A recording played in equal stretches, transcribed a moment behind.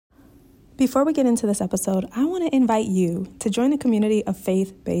Before we get into this episode, I want to invite you to join the community of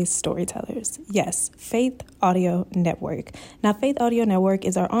faith-based storytellers. Yes, Faith Audio Network. Now, Faith Audio Network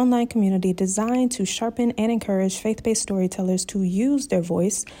is our online community designed to sharpen and encourage faith-based storytellers to use their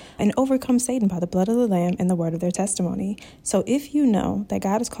voice and overcome Satan by the blood of the Lamb and the word of their testimony. So if you know that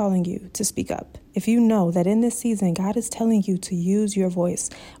God is calling you to speak up, if you know that in this season, God is telling you to use your voice,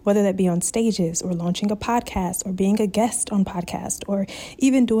 whether that be on stages or launching a podcast or being a guest on podcast or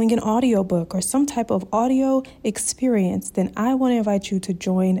even doing an audiobook or some type of audio experience, then I want to invite you to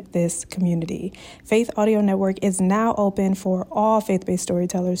join this community. Faith Audio Network is now open for all faith-based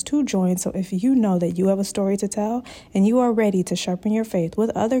storytellers to join. So if you know that you have a story to tell and you are ready to sharpen your faith with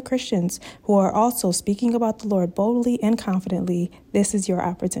other Christians who are also speaking about the Lord boldly and confidently, this is your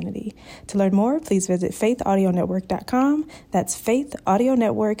opportunity. To learn more, please visit faithaudionetwork.com. That's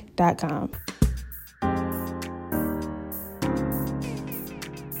faithaudionetwork.com.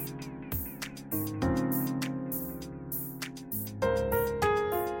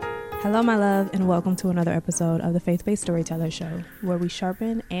 Hello, my love, and welcome to another episode of the Faith-Based Storyteller Show, where we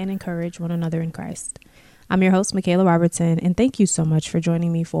sharpen and encourage one another in Christ. I'm your host, Michaela Robertson, and thank you so much for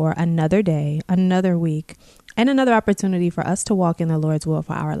joining me for another day, another week, and another opportunity for us to walk in the Lord's will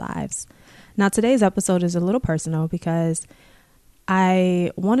for our lives. Now, today's episode is a little personal because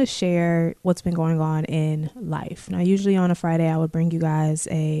I want to share what's been going on in life. Now, usually on a Friday, I would bring you guys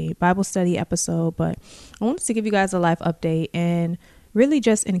a Bible study episode, but I wanted to give you guys a life update and really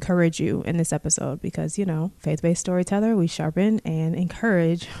just encourage you in this episode because, you know, faith-based storyteller, we sharpen and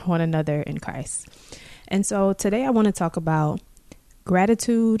encourage one another in Christ. And so today I want to talk about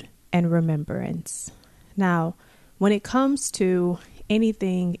gratitude and remembrance. Now, when it comes to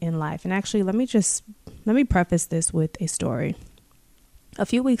anything in life, and actually let me preface this with a story. A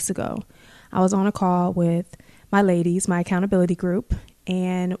few weeks ago, I was on a call with my ladies, my accountability group,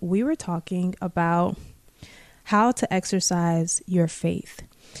 and we were talking about how to exercise your faith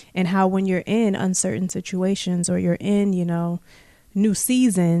and how when you're in uncertain situations or you're in, new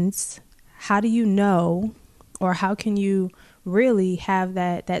seasons, how do you know, or how can you really have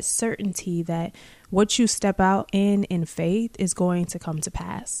that certainty that what you step out in faith is going to come to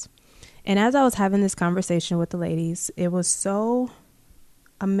pass? And as I was having this conversation with the ladies, it was so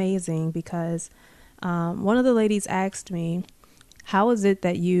amazing because one of the ladies asked me, how is it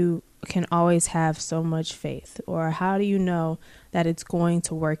that you can always have so much faith? Or how do you know that it's going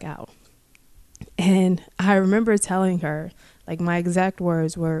to work out? And I remember telling her, like, my exact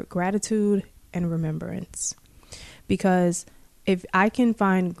words were gratitude and remembrance. Because if I can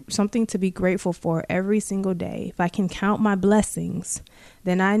find something to be grateful for every single day, if I can count my blessings,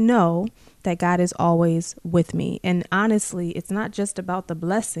 then I know that God is always with me. And honestly, it's not just about the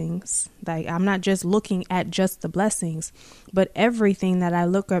blessings. Like, I'm not just looking at just the blessings, but everything that I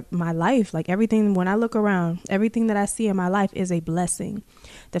look at my life, like everything, when I look around, everything that I see in my life is a blessing.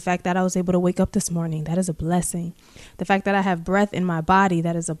 The fact that I was able to wake up this morning, that is a blessing. The fact that I have breath in my body,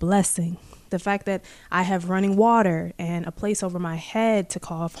 that is a blessing. The fact that I have running water and a place over my head to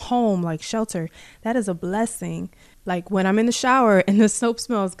call home, like shelter, that is a blessing. Like when I'm in the shower and the soap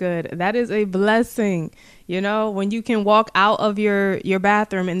smells good, that is a blessing. When you can walk out of your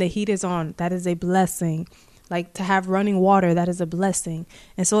bathroom and the heat is on, that is a blessing. Like to have running water, that is a blessing.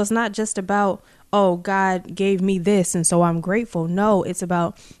 And so it's not just about, oh, God gave me this and so I'm grateful. No, it's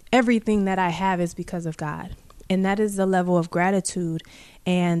about everything that I have is because of God. And that is the level of gratitude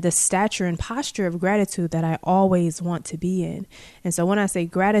and the stature and posture of gratitude that I always want to be in. And so when I say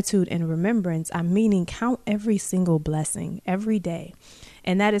gratitude and remembrance, I'm meaning count every single blessing every day.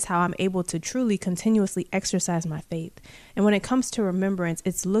 And that is how I'm able to truly continuously exercise my faith. And when it comes to remembrance,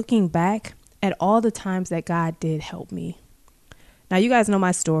 it's looking back at all the times that God did help me. Now, you guys know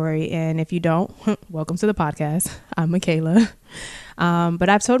my story, and if you don't, welcome to the podcast. I'm Michaela. But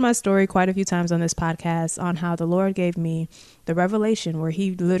I've told my story quite a few times on this podcast on how the Lord gave me the revelation where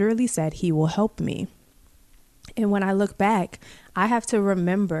he literally said he will help me. And when I look back, I have to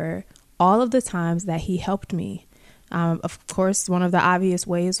remember all of the times that he helped me. Of course, one of the obvious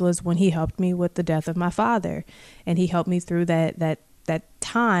ways was when he helped me with the death of my father, and he helped me through that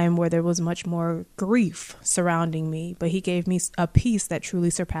time where there was much more grief surrounding me, but he gave me a peace that truly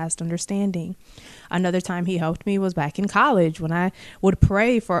surpassed understanding. Another time he helped me was back in college when I would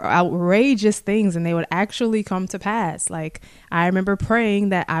pray for outrageous things and they would actually come to pass. Like, I remember praying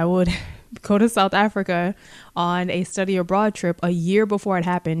that I would go to South Africa on a study abroad trip a year before it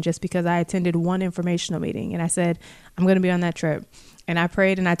happened, just because I attended one informational meeting. And I said, I'm going to be on that trip. And I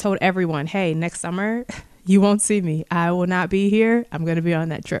prayed and I told everyone, hey, next summer, you won't see me. I will not be here. I'm going to be on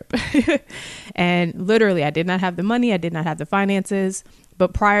that trip. And literally, I did not have the money. I did not have the finances.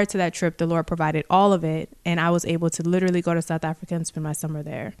 But prior to that trip, the Lord provided all of it. And I was able to literally go to South Africa and spend my summer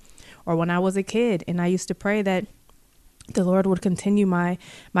there. Or when I was a kid and I used to pray that the Lord would continue my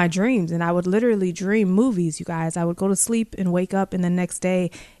dreams, and I would literally dream movies, you guys. I would go to sleep and wake up, and the next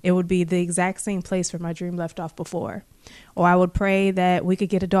day it would be the exact same place where my dream left off before. Or I would pray that we could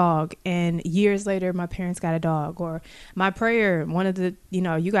get a dog, and years later my parents got a dog. Or my prayer, one of the,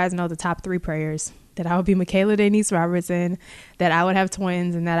 you guys know the top 3 prayers, that I would be Michaela Denise Robertson, that I would have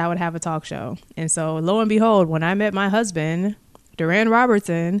twins, and that I would have a talk show. And so lo and behold, when I met my husband, Duran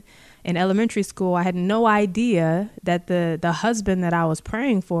Robertson, in elementary school, I had no idea that the husband that I was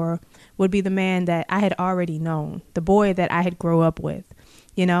praying for would be the man that I had already known, the boy that I had grown up with,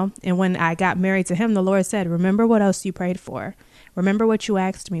 And when I got married to him, the Lord said, remember what else you prayed for. Remember what you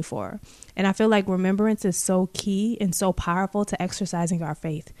asked me for. And I feel like remembrance is so key and so powerful to exercising our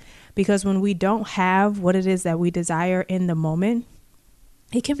faith, because when we don't have what it is that we desire in the moment,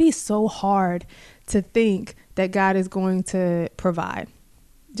 it can be so hard to think that God is going to provide.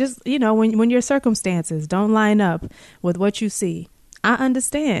 Just, when your circumstances don't line up with what you see, I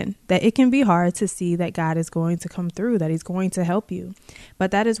understand that it can be hard to see that God is going to come through, that he's going to help you.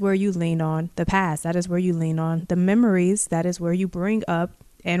 But that is where you lean on the past. That is where you lean on the memories. That is where you bring up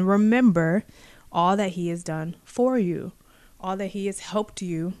and remember all that he has done for you, all that he has helped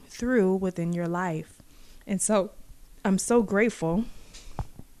you through within your life. And so I'm so grateful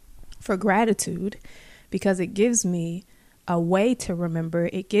for gratitude, because it gives me a way to remember.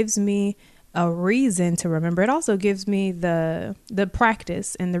 It gives me a reason to remember. It also gives me the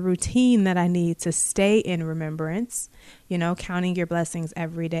practice and the routine that I need to stay in remembrance, counting your blessings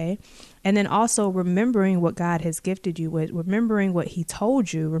every day. And then also remembering what God has gifted you with, remembering what he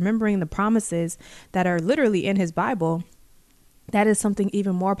told you, remembering the promises that are literally in his Bible. That is something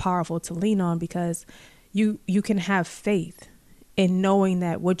even more powerful to lean on, because you can have faith in knowing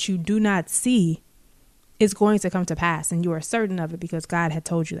that what you do not see is going to come to pass, and you are certain of it because God had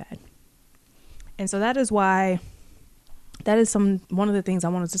told you that. And so that is why that is one of the things I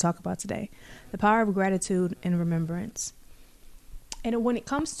wanted to talk about today, the power of gratitude and remembrance. And when it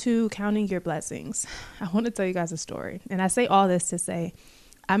comes to counting your blessings, I want to tell you guys a story. And I say all this to say,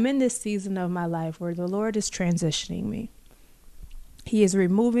 I'm in this season of my life where the Lord is transitioning me. He is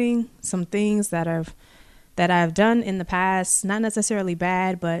removing some things that I've done in the past, not necessarily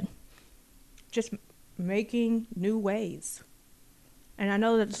bad, but just making new ways. And I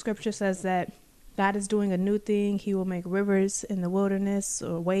know that the scripture says that God is doing a new thing. He will make rivers in the wilderness,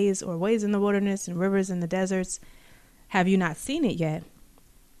 or ways in the wilderness and rivers in the deserts. Have you not seen it yet?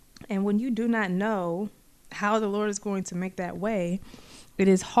 And when you do not know how the Lord is going to make that way, it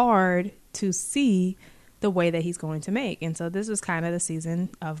is hard to see the way that he's going to make. And so this was kind of the season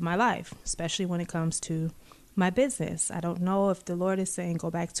of my life, especially when it comes to my business. I don't know if the Lord is saying go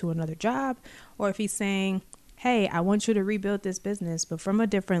back to another job, or if he's saying, hey, I want you to rebuild this business, but from a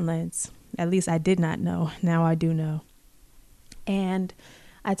different lens. At least I did not know. Now I do know. And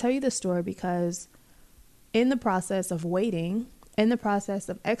I tell you this story because in the process of waiting, in the process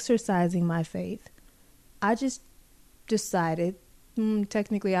of exercising my faith, I just decided,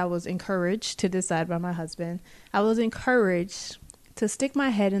 technically I was encouraged to decide by my husband. I was encouraged to stick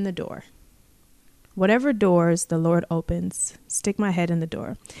my head in the door. Whatever doors the Lord opens, stick my head in the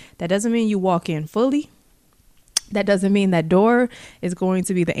door. That doesn't mean you walk in fully. That doesn't mean that door is going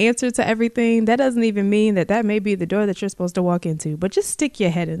to be the answer to everything. That doesn't even mean that may be the door that you're supposed to walk into, but just stick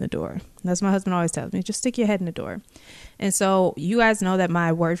your head in the door. That's my husband always tells me, just stick your head in the door. And so you guys know that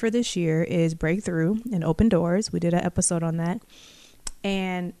my word for this year is breakthrough and open doors. We did an episode on that.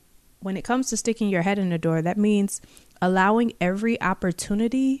 And when it comes to sticking your head in the door, that means allowing every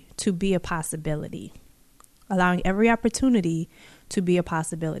opportunity to be a possibility. Allowing every opportunity to be a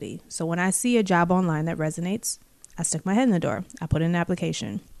possibility. So when I see a job online that resonates, I stick my head in the door. I put in an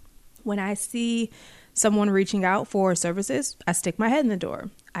application. When I see someone reaching out for services, I stick my head in the door.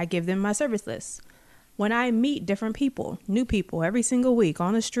 I give them my service list. When I meet different people, new people every single week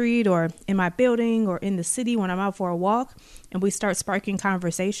on the street or in my building or in the city when I'm out for a walk and we start sparking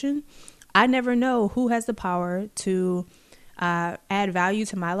conversation, I never know who has the power to add value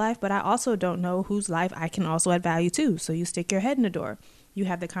to my life, but I also don't know whose life I can also add value to. So you stick your head in the door. You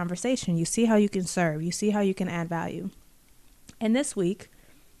have the conversation. You see how you can serve. You see how you can add value. And this week,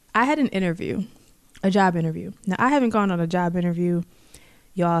 I had an interview, a job interview. Now, I haven't gone on a job interview,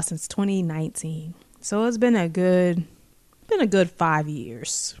 y'all, since 2019. So it's been a good 5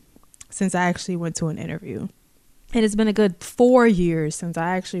 years since I actually went to an interview. And it's been a good 4 years since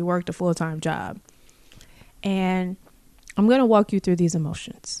I actually worked a full-time job. And I'm going to walk you through these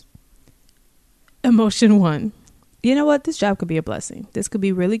emotions. Emotion 1, you know what? This job could be a blessing. This could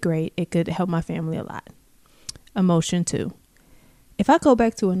be really great. It could help my family a lot. Emotion 2. If I go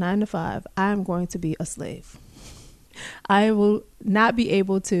back to a 9 to 5, I'm going to be a slave. I will not be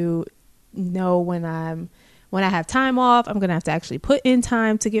able to know when I have time off. I'm going to have to actually put in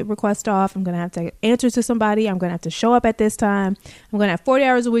time to get requests off. I'm going to have to answer to somebody. I'm going to have to show up at this time. I'm going to have 40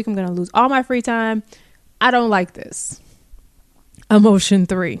 hours a week. I'm going to lose all my free time. I don't like this. Emotion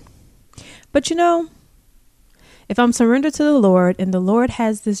 3. But if I'm surrendered to the Lord and the Lord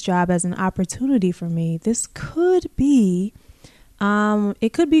has this job as an opportunity for me, this could be,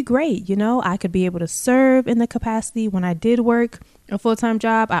 it could be great. I could be able to serve in the capacity. When I did work a full-time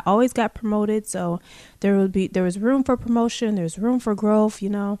job, I always got promoted. So there was room for promotion. There's room for growth.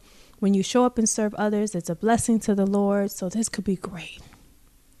 When you show up and serve others, it's a blessing to the Lord. So this could be great.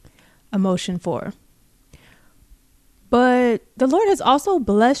 Emotion 4. But the Lord has also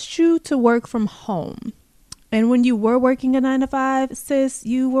blessed you to work from home. And when you were working a 9 to 5, sis,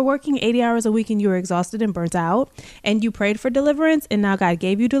 you were working 80 hours a week and you were exhausted and burnt out, and you prayed for deliverance, and now God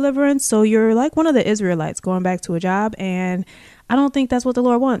gave you deliverance. So you're like one of the Israelites going back to a job. And I don't think that's what the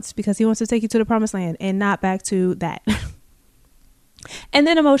Lord wants, because he wants to take you to the promised land and not back to that. And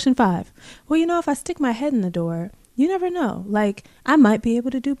then emotion 5. Well, if I stick my head in the door, you never know. Like, I might be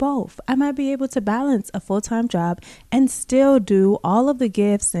able to do both. I might be able to balance a full-time job and still do all of the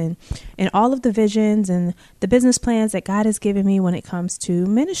gifts and all of the visions and the business plans that God has given me when it comes to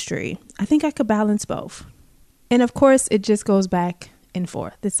ministry. I think I could balance both. And of course, it just goes back and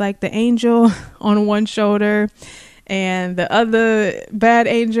forth. It's like the angel on one shoulder and the other bad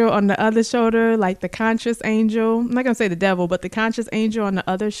angel on the other shoulder, like the conscious angel. I'm not going to say the devil, but the conscious angel on the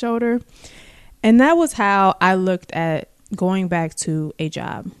other shoulder. And that was how I looked at going back to a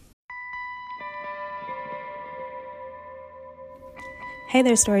job. Hey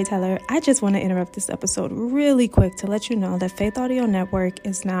there, storyteller. I just want to interrupt this episode really quick to let you know that Faith Audio Network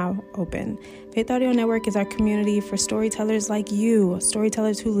is now open. Faith Audio Network is our community for storytellers like you,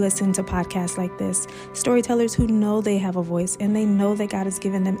 storytellers who listen to podcasts like this, storytellers who know they have a voice and they know that God has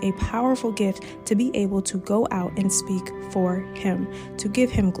given them a powerful gift to be able to go out and speak for Him, to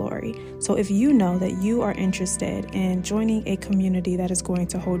give Him glory. So if you know that you are interested in joining a community that is going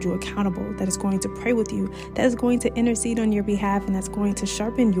to hold you accountable, that is going to pray with you, that is going to intercede on your behalf, and that's going to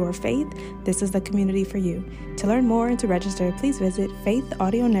sharpen your faith, this is the community for you. To learn more and to register, please visit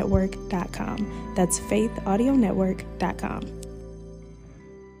faithaudionetwork.com. That's faithaudionetwork.com.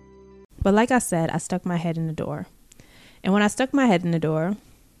 But like I said, I stuck my head in the door. And when I stuck my head in the door,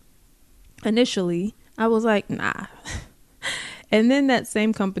 initially, I was like, nah. And then that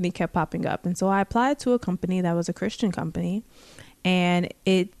same company kept popping up. And so I applied to a company that was a Christian company. And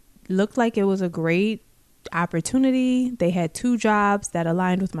it looked like it was a great opportunity. They had 2 jobs that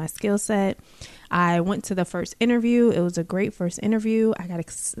aligned with my skill set. I went to the first interview. It was a great first interview. I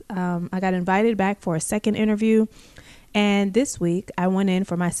got invited back for a second interview. And this week I went in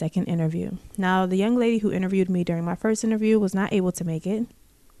for my second interview. Now, the young lady who interviewed me during my first interview was not able to make it.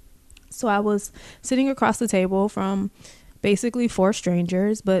 So I was sitting across the table from basically 4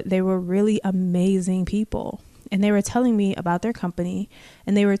 strangers, but they were really amazing people. And they were telling me about their company,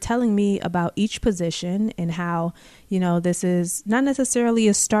 and they were telling me about each position and how, this is not necessarily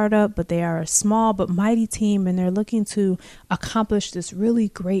a startup, but they are a small but mighty team, and they're looking to accomplish this really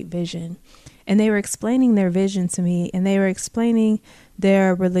great vision. And they were explaining their vision to me, and they were explaining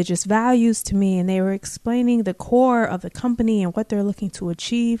their religious values to me, and they were explaining the core of the company and what they're looking to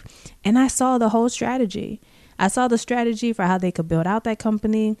achieve. And I saw the whole strategy. I saw the strategy for how they could build out that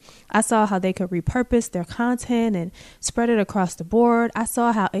company. I saw how they could repurpose their content and spread it across the board. I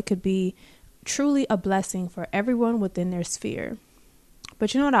saw how it could be truly a blessing for everyone within their sphere.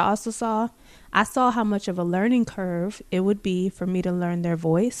 But you know what I also saw? I saw how much of a learning curve it would be for me to learn their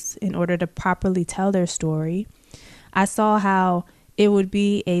voice in order to properly tell their story. I saw how it would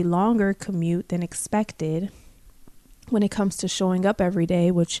be a longer commute than expected when it comes to showing up every day,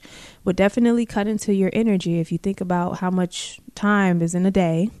 which would definitely cut into your energy if you think about how much time is in a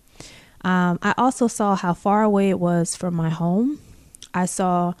day. I also saw how far away it was from my home. I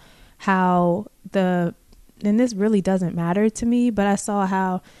saw how and this really doesn't matter to me, but I saw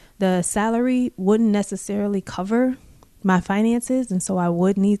how the salary wouldn't necessarily cover my finances. And so I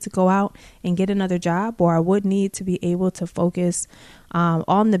would need to go out and get another job, or I would need to be able to focus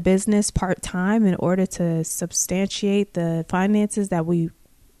on the business part-time in order to substantiate the finances that we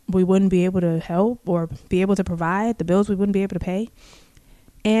wouldn't be able to help or be able to provide, the bills we wouldn't be able to pay.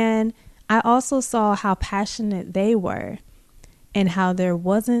 And I also saw how passionate they were and how there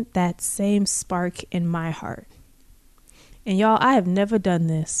wasn't that same spark in my heart. And y'all, I have never done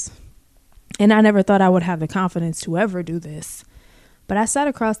this. And I never thought I would have the confidence to ever do this. But I sat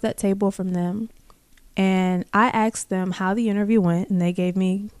across that table from them and I asked them how the interview went, and they gave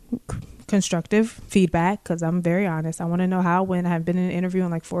me constructive feedback because I'm very honest. I want to know how it went. I've been in an interview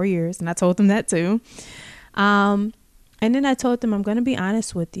in like 4 years, and I told them that too. And then I told them, I'm going to be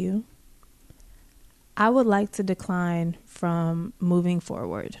honest with you. I would like to decline from moving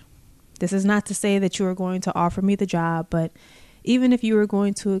forward. This is not to say that you are going to offer me the job, but even if you were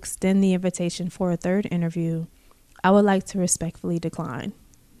going to extend the invitation for a third interview, I would like to respectfully decline.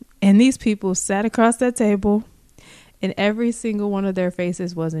 And these people sat across that table, and every single one of their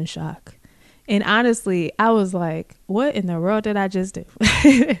faces was in shock. And honestly, I was like, what in the world did I just do?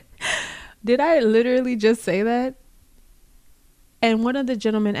 Did I literally just say that? And one of the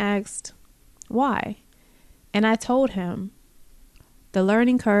gentlemen asked, why? And I told him, the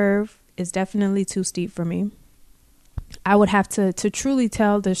learning curve is definitely too steep for me. I would have to truly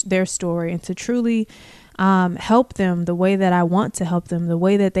tell their story and to truly help them the way that I want to help them, the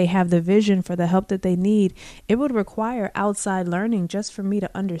way that they have the vision for the help that they need. It would require outside learning just for me to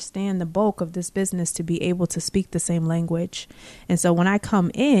understand the bulk of this business to be able to speak the same language. And so when I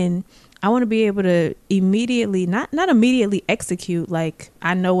come in, I want to be able to immediately, not immediately execute like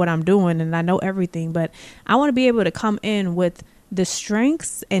I know what I'm doing and I know everything, but I want to be able to come in with the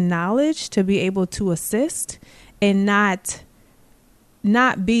strengths and knowledge to be able to assist and not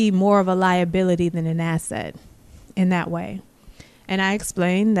be more of a liability than an asset in that way. And I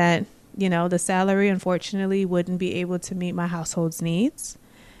explained that, the salary unfortunately wouldn't be able to meet my household's needs.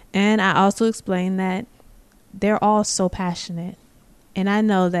 And I also explained that they're all so passionate. And I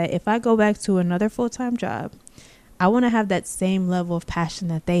know that if I go back to another full-time job, I want to have that same level of passion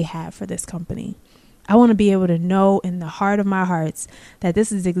that they have for this company. I want to be able to know in the heart of my hearts that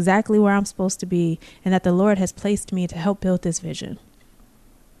this is exactly where I'm supposed to be and that the Lord has placed me to help build this vision.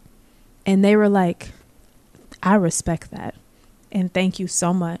 And they were like, I respect that. And thank you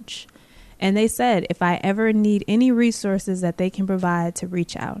so much. And they said, if I ever need any resources that they can provide, to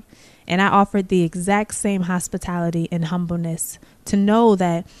reach out. And I offered the exact same hospitality and humbleness to know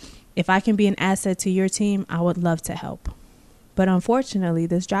that if I can be an asset to your team, I would love to help. But unfortunately,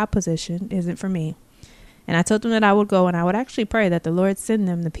 this job position isn't for me. And I told them that I would go and I would actually pray that the Lord send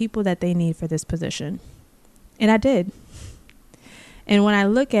them the people that they need for this position. And I did. And when I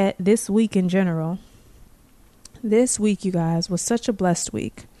look at this week in general, this week, you guys, was such a blessed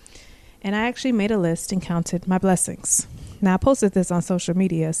week. And I actually made a list and counted my blessings. Now, I posted this on social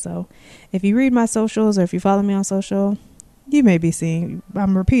media, so if you read my socials or if you follow me on social, you may be seeing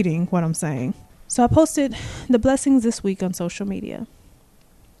I'm repeating what I'm saying. So I posted the blessings this week on social media.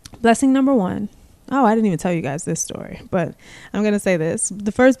 Blessing number 1. Oh, I didn't even tell you guys this story, but I'm going to say this.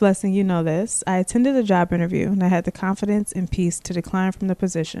 The first blessing, this. I attended a job interview and I had the confidence and peace to decline from the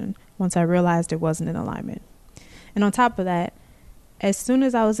position once I realized it wasn't in alignment. And on top of that, as soon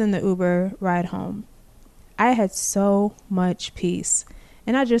as I was in the Uber ride home, I had so much peace.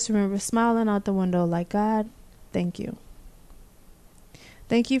 And I just remember smiling out the window like, God, thank you.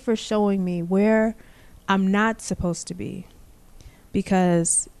 Thank you for showing me where I'm not supposed to be,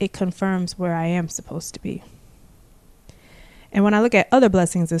 because it confirms where I am supposed to be. And when I look at other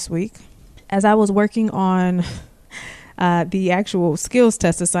blessings this week, as I was working on the actual skills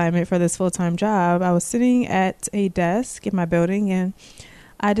test assignment for this full-time job, I was sitting at a desk in my building and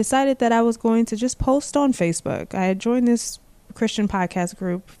I decided that I was going to just post on Facebook. I had joined this Christian podcast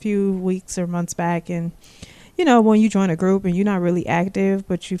group a few weeks or months back, and when you join a group and you're not really active,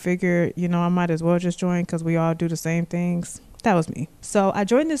 but you figure, I might as well just join because we all do the same things. That was me. So I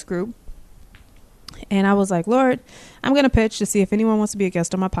joined this group and I was like, Lord, I'm going to pitch to see if anyone wants to be a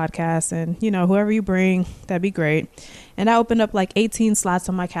guest on my podcast. And, whoever you bring, that'd be great. And I opened up like 18 slots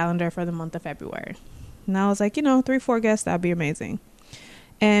on my calendar for the month of February. And I was like, 3-4 guests, that'd be amazing.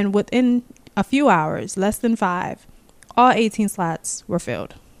 And within a few hours, less than 5, all 18 slots were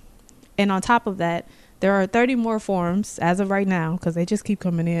filled. And on top of that, there are 30 more forms as of right now, because they just keep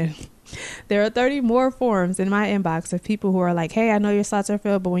coming in. There are 30 more forms in my inbox of people who are like, hey, I know your slots are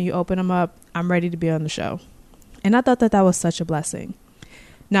filled, but when you open them up, I'm ready to be on the show. And I thought that was such a blessing.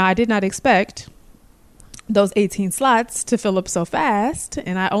 Now, I did not expect those 18 slots to fill up so fast.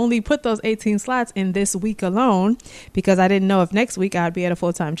 And I only put those 18 slots in this week alone because I didn't know if next week I'd be at a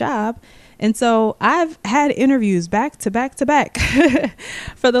full-time job. And so I've had interviews back to back to back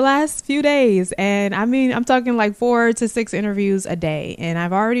for the last few days. And I'm talking like 4 to 6 interviews a day. And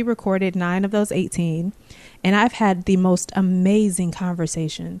I've already recorded 9 of those 18. And I've had the most amazing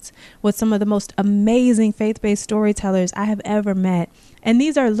conversations with some of the most amazing faith-based storytellers I have ever met. And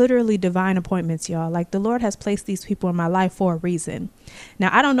these are literally divine appointments, y'all. Like, the Lord has placed these people in my life for a reason. Now,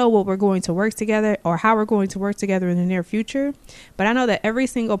 I don't know what we're going to work together or how we're going to work together in the near future, but I know that every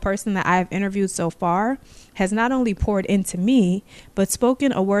single person that I've interviewed so far has not only poured into me, but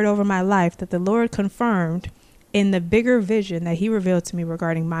spoken a word over my life that the Lord confirmed in the bigger vision that he revealed to me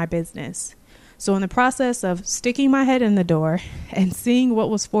regarding my business. So in the process of sticking my head in the door and seeing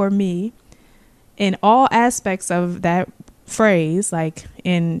what was for me in all aspects of that phrase, like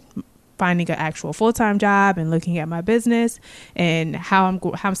in finding an actual full-time job and looking at my business and how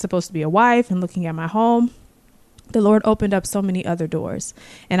I'm supposed to be a wife and looking at my home, the Lord opened up so many other doors,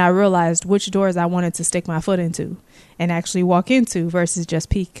 and I realized which doors I wanted to stick my foot into and actually walk into versus just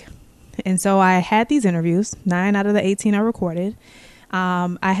peek. And so I had these interviews, 9 out of the 18 I recorded.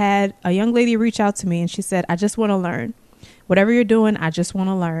 I had a young lady reach out to me and she said, I just want to learn. Whatever you're doing, I just want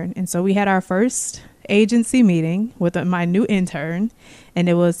to learn. And so we had our first agency meeting with my new intern, and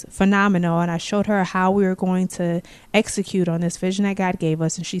it was phenomenal. And I showed her how we were going to execute on this vision that God gave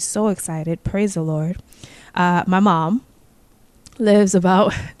us. And she's so excited. Praise the Lord. My mom lives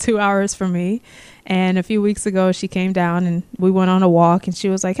about 2 hours from me. And a few weeks ago, she came down and we went on a walk, and she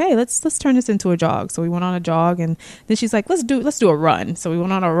was like, hey, let's turn this into a jog. So we went on a jog, and then she's like, let's do a run. So we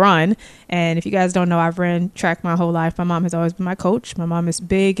went on a run. And if you guys don't know, I've ran track my whole life. My mom has always been my coach. My mom is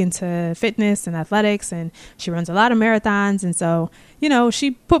big into fitness and athletics, and she runs a lot of marathons. And so,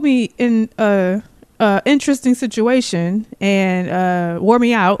 she put me in a interesting situation and wore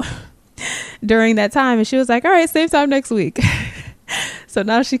me out during that time. And she was like, all right, same time next week. So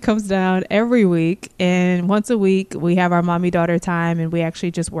now she comes down every week, and once a week we have our mommy daughter time, and we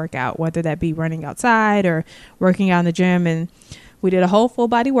actually just work out, whether that be running outside or working out in the gym. And we did a whole full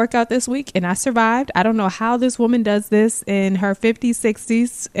body workout this week, and I survived. I don't know how this woman does this in her 50s,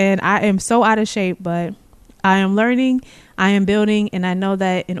 60s, and I am so out of shape, but I am learning, I am building, and I know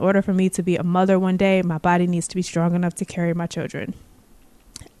that in order for me to be a mother one day, my body needs to be strong enough to carry my children.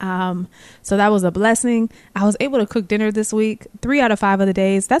 So that was a blessing. I was able to cook dinner this week, 3 out of 5 of the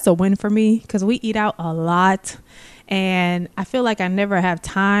days. That's a win for me because we eat out a lot, and I feel like I never have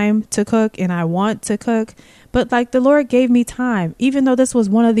time to cook, and I want to cook, but like the Lord gave me time. Even though this was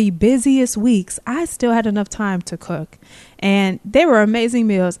one of the busiest weeks, I still had enough time to cook, and they were amazing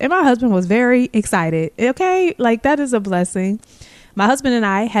meals. And my husband was very excited. Okay. Like, that is a blessing. My husband and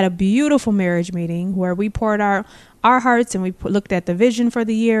I had a beautiful marriage meeting where we poured our hearts, and we looked at the vision for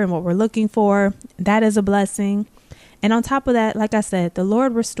the year and what we're looking for. That is a blessing. And on top of that, like I said, the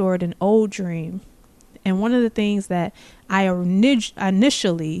Lord restored an old dream. And one of the things that I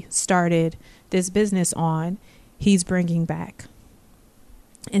initially started this business on, he's bringing back.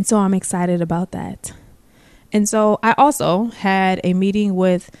 And so I'm excited about that. And so I also had a meeting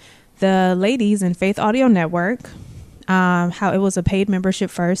with the ladies in Faith Audio Network. How it was a paid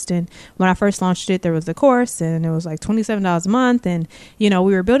membership first. And when I first launched it, there was the course, and it was like $27 a month. And, we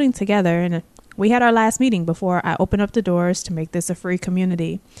were building together, and we had our last meeting before I opened up the doors to make this a free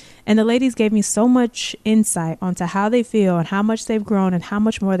community. And the ladies gave me so much insight onto how they feel and how much they've grown and how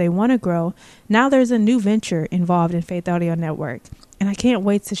much more they want to grow. Now there's a new venture involved in Faith Audio Network, and I can't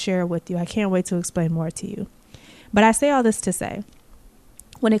wait to share it with you. I can't wait to explain more to you. But I say all this to say,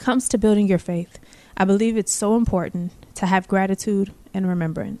 when it comes to building your faith, I believe it's so important to have gratitude and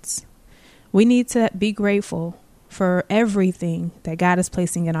remembrance. We need to be grateful for everything that God is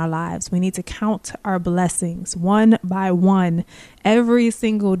placing in our lives. We need to count our blessings one by one every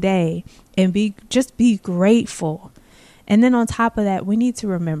single day and be grateful. And then on top of that, we need to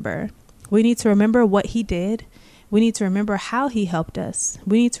remember. We need to remember what he did. We need to remember how he helped us.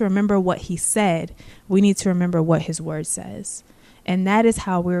 We need to remember what he said. We need to remember what his word says. And that is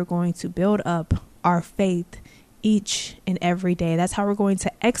how we're going to build up our faith each and every day. That's how we're going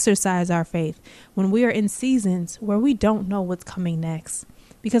to exercise our faith when we are in seasons where we don't know what's coming next.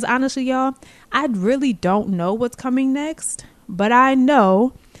 Because honestly, y'all, I really don't know what's coming next, but I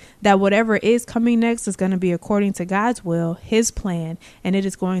know that whatever is coming next is going to be according to God's will, his plan, and it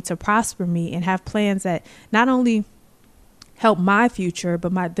is going to prosper me and have plans that not only help my future,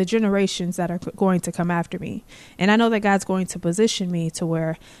 but the generations that are going to come after me. And I know that God's going to position me to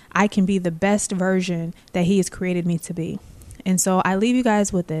where I can be the best version that he has created me to be. And so I leave you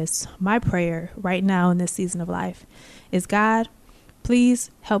guys with this. My prayer right now in this season of life is, God, please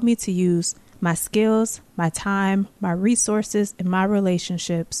help me to use my skills, my time, my resources, and my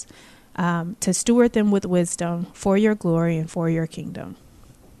relationships to steward them with wisdom for your glory and for your kingdom.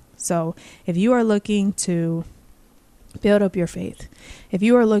 So if you are looking to build up your faith, if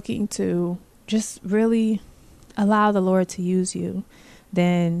you are looking to just really allow the Lord to use you,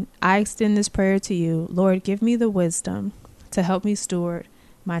 then I extend this prayer to you. Lord, give me the wisdom to help me steward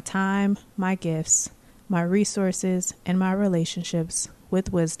my time, my gifts, my resources, and my relationships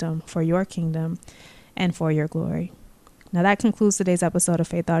with wisdom for your kingdom and for your glory. Now that concludes today's episode of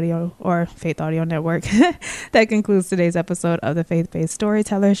Faith Audio Network. That concludes today's episode of the Faith-Based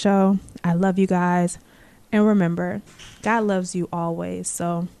Storyteller Show. I love you guys. And remember, God loves you always.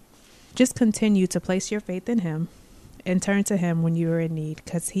 So just continue to place your faith in him and turn to him when you are in need,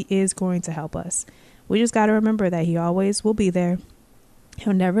 because he is going to help us. We just got to remember that he always will be there.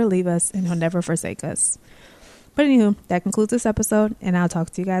 He'll never leave us and he'll never forsake us. But anywho, that concludes this episode, and I'll talk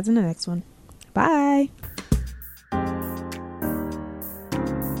to you guys in the next one. Bye.